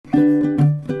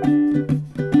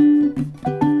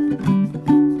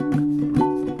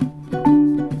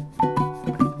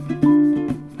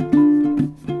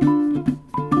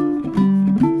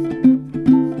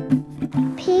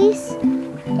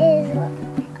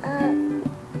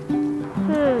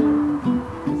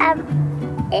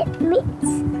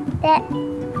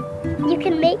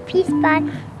can make peace by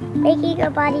making your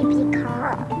body be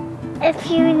calm. If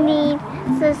you need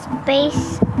the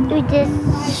space, you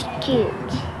just shoot.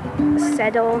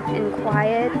 Settle and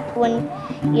quiet. When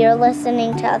you're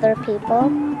listening to other people,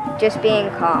 just being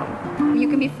calm. You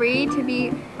can be free to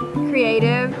be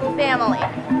creative. Family.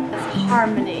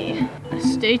 Harmony. A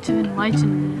state of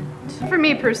enlightenment. For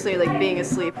me personally, like being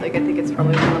asleep, like I think it's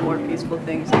probably one of the more peaceful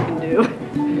things you can do.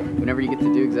 Whenever you get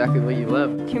to do exactly what you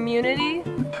love. Community.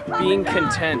 Being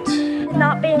content.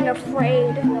 Not being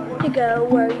afraid to go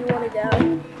where you want to go.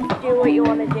 Do what you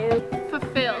want to do.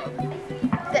 Fulfilled.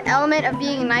 The element of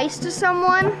being nice to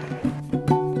someone.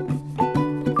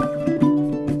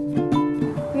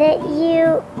 that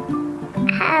you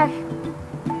have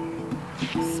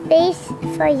space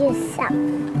for yourself.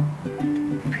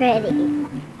 Pretty.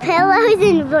 Pillows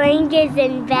and blankets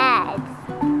and beds.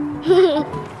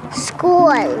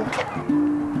 School.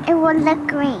 It will look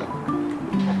great.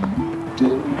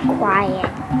 Being quiet.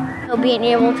 So being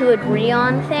able to agree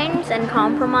on things and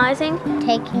compromising.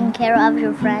 Taking care of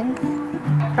your friends.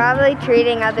 Probably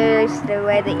treating others the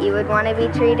way that you would want to be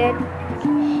treated.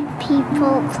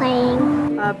 People playing.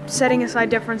 Setting aside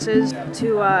differences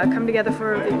to come together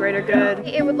for the greater good.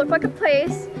 It would look like a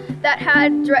place that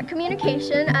had direct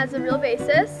communication as a real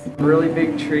basis. Really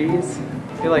big trees.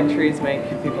 I feel like trees make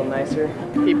people nicer.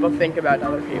 People think about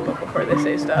other people before they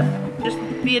say stuff. Just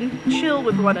being chill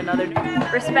with one another.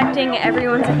 Respecting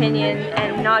everyone's opinion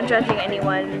and not judging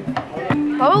anyone.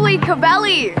 Probably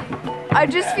Khabele. I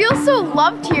just feel so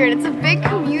loved here, and it's a big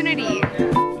community.